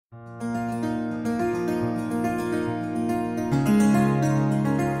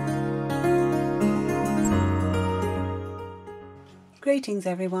Greetings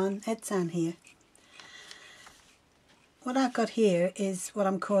everyone, it's Anne here. What I've got here is what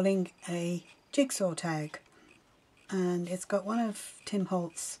I'm calling a jigsaw tag, and it's got one of Tim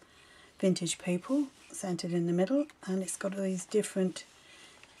Holt's vintage people centered in the middle, and it's got all these different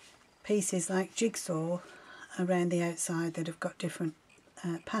pieces like jigsaw around the outside that have got different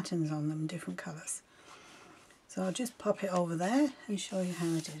patterns on them, different colours. So I'll just pop it over there and show you how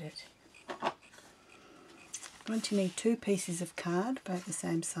I did it. I'm going to need 2 pieces of card about the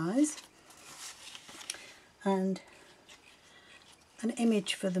same size and an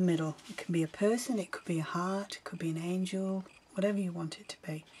image for the middle. It can be a person, it could be a heart, it could be an angel, whatever you want it to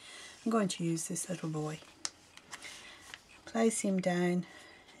be. I'm going to use this little boy. Place him down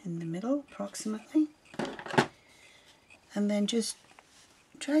in the middle approximately, and then just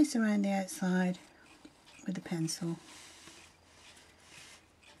trace around the outside with a pencil.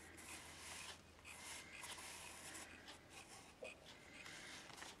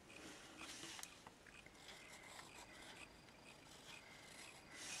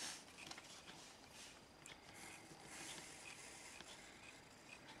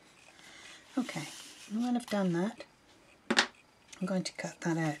 Okay, and when I've done that, I'm going to cut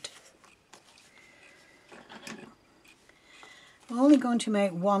that out. I'm only going to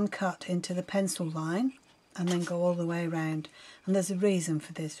make one cut into the pencil line and then go all the way around, and there's a reason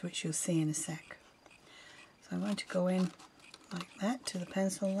for this which you'll see in a sec. So I'm going to go in like that to the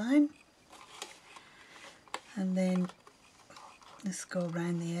pencil line, and then let's go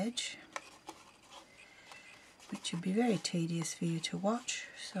around the edge, which would be very tedious for you to watch,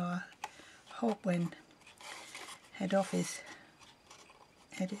 so I hope when head office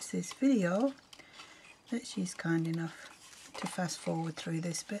edits this video that she's kind enough to fast forward through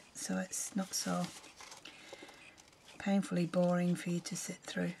this bit so it's not so painfully boring for you to sit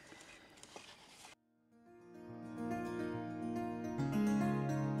through.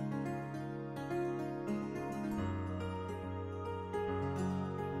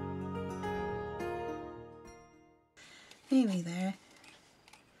 Nearly there.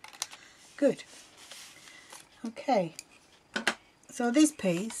 Good. Okay, so this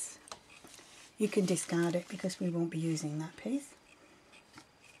piece, you can discard it because we won't be using that piece.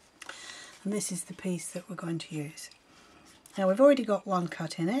 And this is the piece that we're going to use. Now we've already got one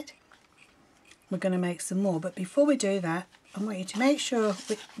cut in it. We're going to make some more, but before we do that, I want you to make sure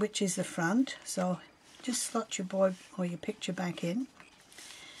which is the front. So just slot your board or your picture back in.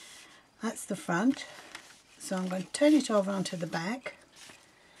 That's the front. So I'm going to turn it over onto the back.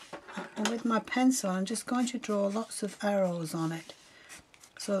 And with my pencil I'm just going to draw lots of arrows on it,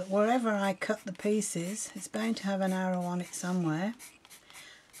 so that wherever I cut the pieces it's bound to have an arrow on it somewhere,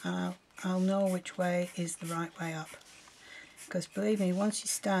 and I'll know which way is the right way up, because believe me, once you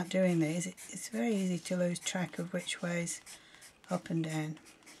start doing these it's very easy to lose track of which way's up and down.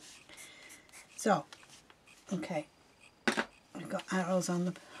 So okay, I've got arrows on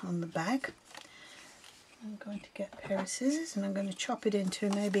the back. I'm going to get a pair of scissors and I'm going to chop it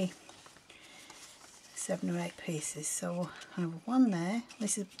into maybe 7 or 8 pieces. So I have one there.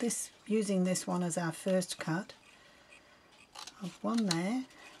 Using this one as our first cut. I have one there.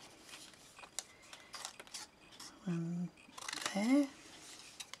 One there.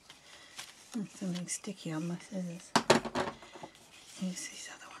 There's something sticky on my scissors. Use these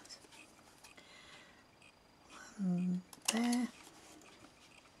other ones. One there.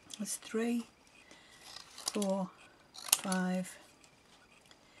 That's 3, 4, 5,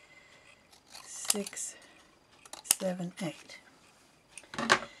 6, 7, 8.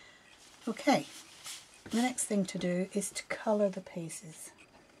 Okay, the next thing to do is to colour the pieces.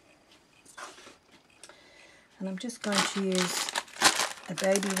 And I'm just going to use a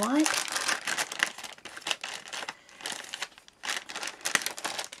baby white.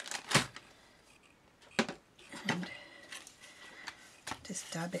 And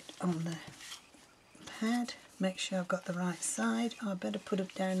just dab it on the pad. Make sure I've got the right side. Oh, I better put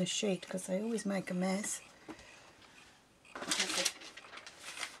it down a sheet because I always make a mess.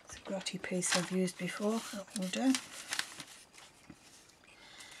 It's a grotty piece I've used before. That will do.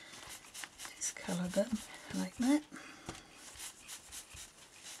 Just colour them like that.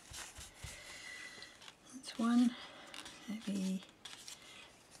 That's one. Maybe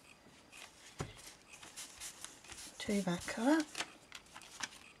 2 that colour.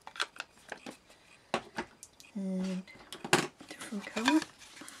 And different colour.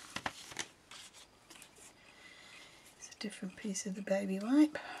 It's a different piece of the baby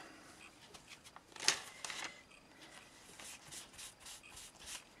wipe.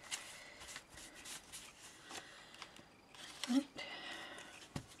 Right.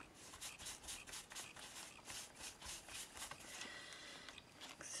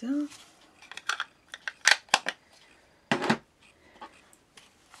 go.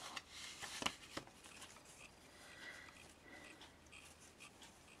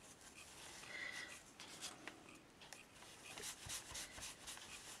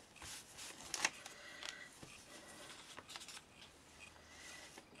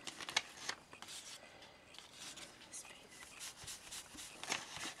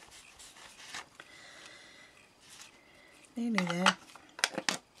 Nearly there.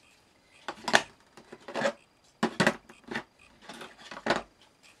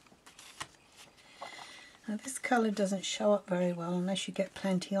 Now this colour doesn't show up very well unless you get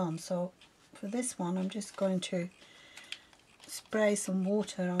plenty on, so for this one I'm just going to spray some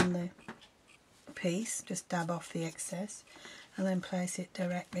water on the piece, just dab off the excess, and then place it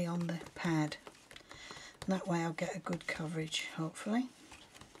directly on the pad. And that way I'll get a good coverage, hopefully.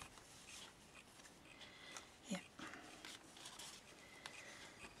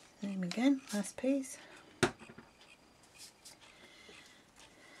 Same again, last piece.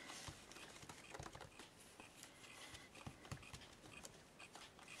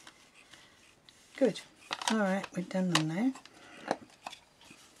 Good. Alright, we've done them now.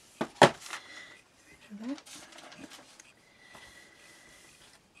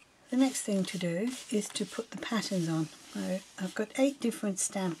 The next thing to do is to put the patterns on. Now, I've got 8 different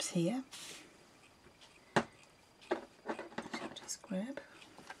stamps here. So I'll just grab.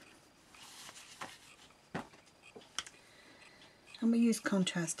 And we use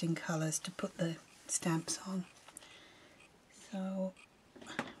contrasting colours to put the stamps on. So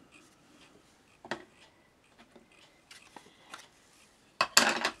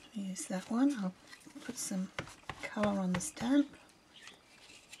use that one. I'll put some colour on the stamp.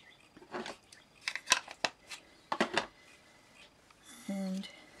 And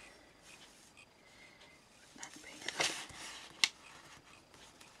that piece.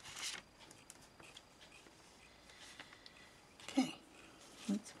 Okay,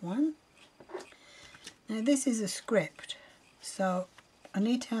 that's one. Now this is a script, so I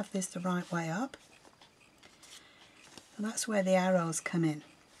need to have this the right way up. And that's where the arrows come in.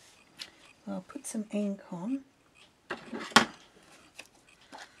 So I'll put some ink on.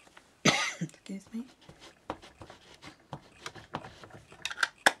 Excuse me.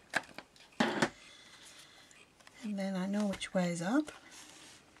 And then I know which way is up.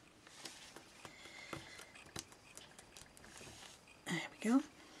 There we go.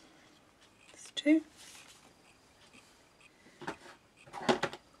 That's 2.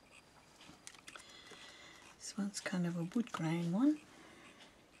 This one's kind of a wood grain one.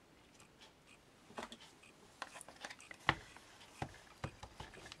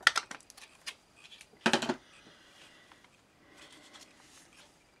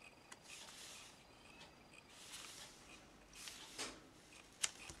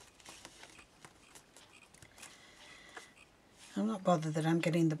 I'm not bothered that I'm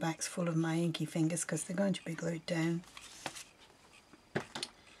getting the backs full of my inky fingers because they're going to be glued down.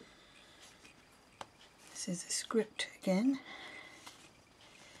 This is a script again.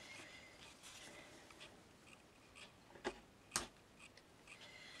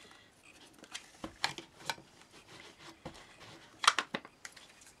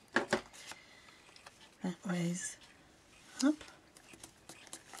 That way's up.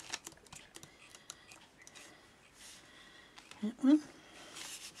 That one.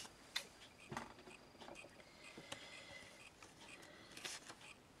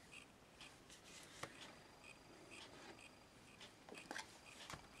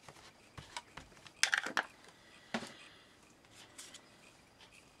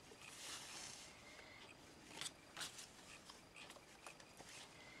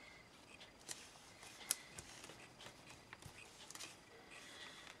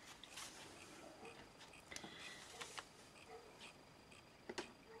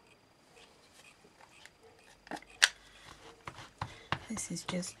 This is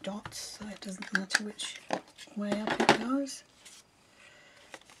just dots, so it doesn't matter which way up it goes.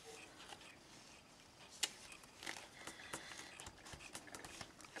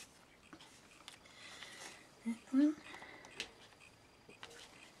 That one.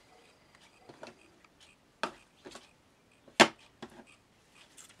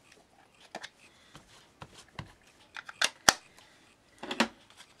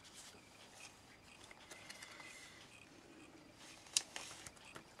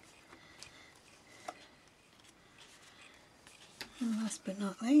 And last but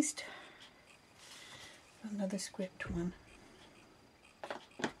not least, another script one.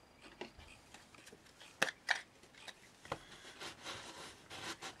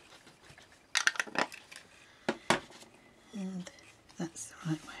 And that's the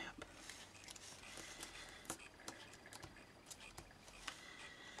right way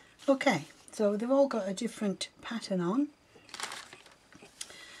Okay, so they've all got a different pattern on,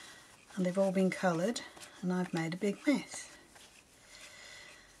 and they've all been coloured, and I've made a big mess.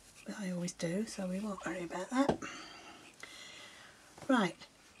 But I always do, so we won't worry about that. Right,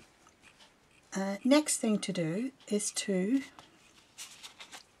 next thing to do is to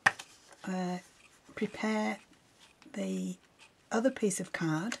prepare the other piece of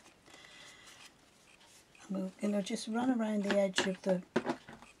card. We're going to just run around the edge of the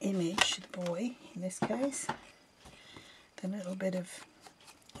image, the boy in this case, with a little bit of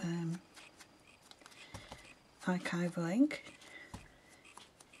archival ink,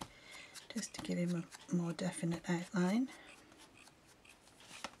 just to give him a more definite outline.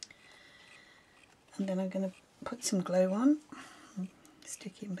 And then I'm going to put some glue on and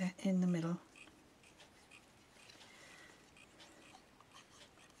stick it back in the middle.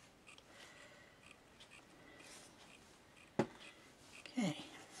 Okay.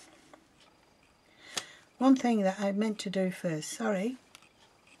 One thing that I meant to do first, sorry,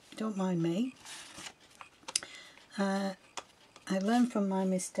 don't mind me. I learned from my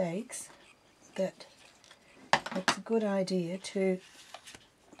mistakes that it's a good idea to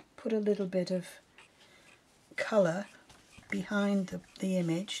put a little bit of colour behind the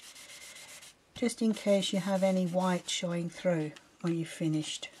image, just in case you have any white showing through when you've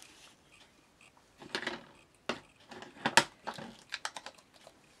finished.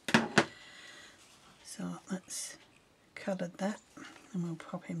 So let's colour that, and we'll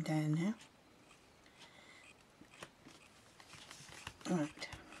pop him down now. Right.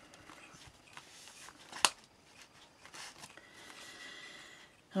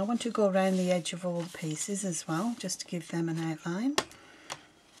 I want to go around the edge of all the pieces as well, just to give them an outline.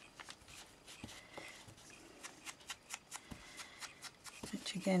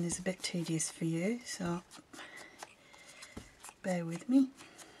 Which again is a bit tedious for you, so bear with me.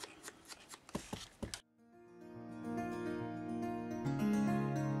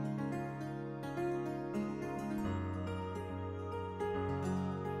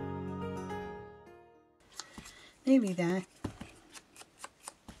 Nearly there.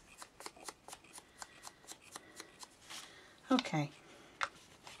 Okay.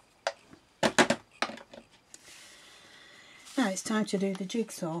 Now it's time to do the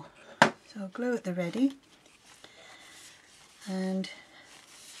jigsaw. So glue at the ready, and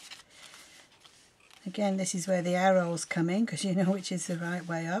again this is where the arrows come in, because you know which is the right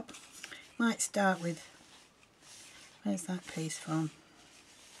way up. Might start with, where's that piece from?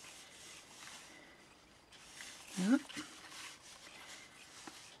 Yep.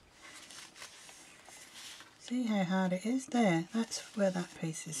 See how hard it is? There, that's where that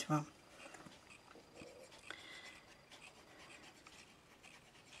piece is from.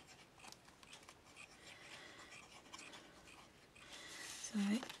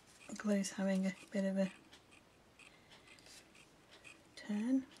 Sorry, the glue's having a bit of a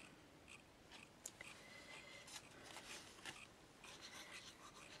turn.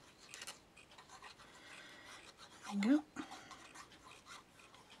 There we go.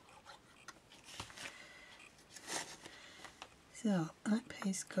 So that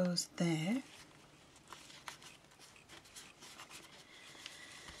piece goes there.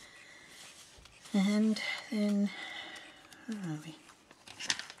 And then, where are we?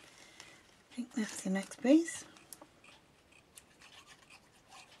 I think that's the next piece.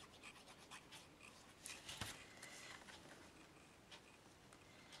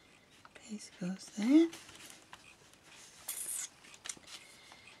 Piece goes there.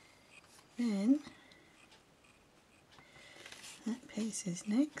 Then that piece is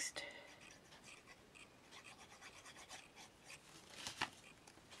next.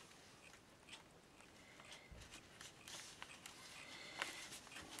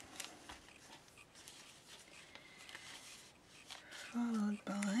 Followed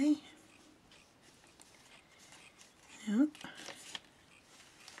by, nope,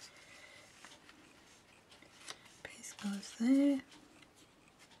 piece goes there.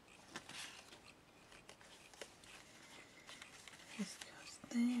 This goes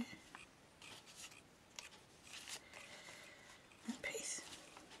there.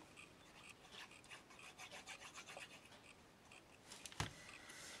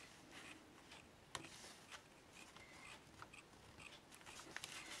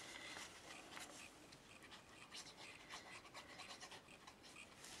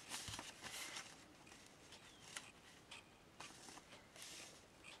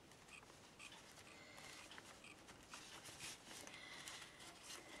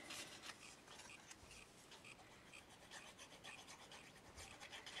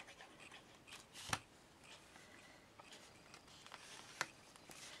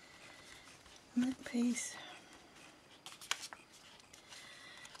 And that piece.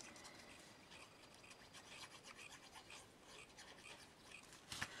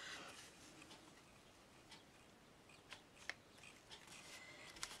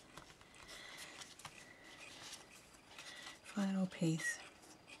 Final piece.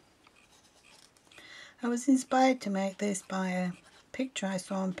 I was inspired to make this by a picture I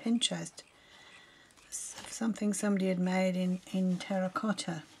saw on Pinterest of something somebody had made in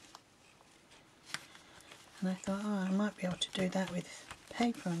terracotta. And I thought, oh, I might be able to do that with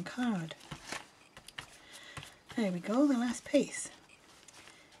paper and card. There we go, the last piece.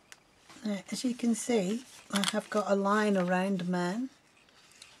 Now, as you can see, I have got a line around the man,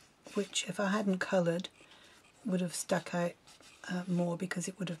 which if I hadn't coloured would have stuck out more because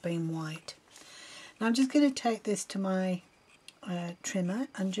it would have been white. Now I'm just going to take this to my trimmer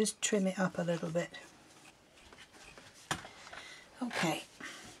and just trim it up a little bit. Okay.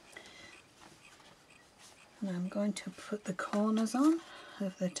 And I'm going to put the corners on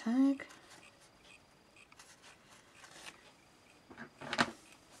of the tag.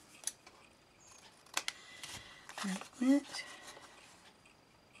 Like that.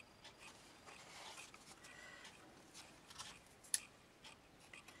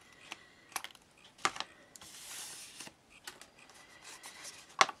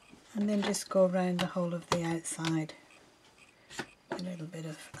 And then just go around the whole of the outside. A little bit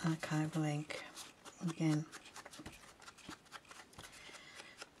of archival ink again.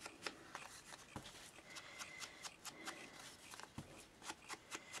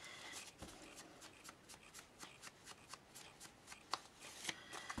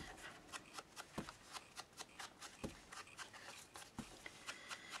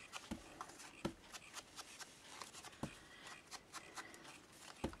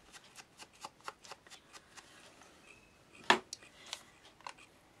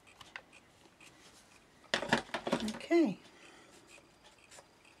 Okay,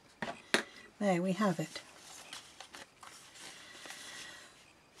 there we have it.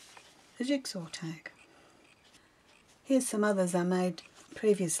 The jigsaw tag. Here's some others I made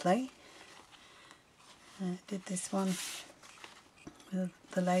previously. I did this one with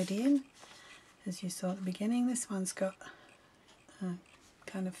the lady in, as you saw at the beginning. This one's got a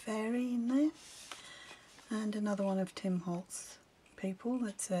kind of fairy in there, and another one of Tim Holt's people,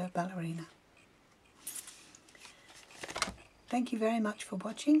 that's a ballerina. Thank you very much for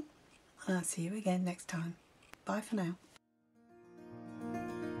watching, and I'll see you again next time. Bye for now.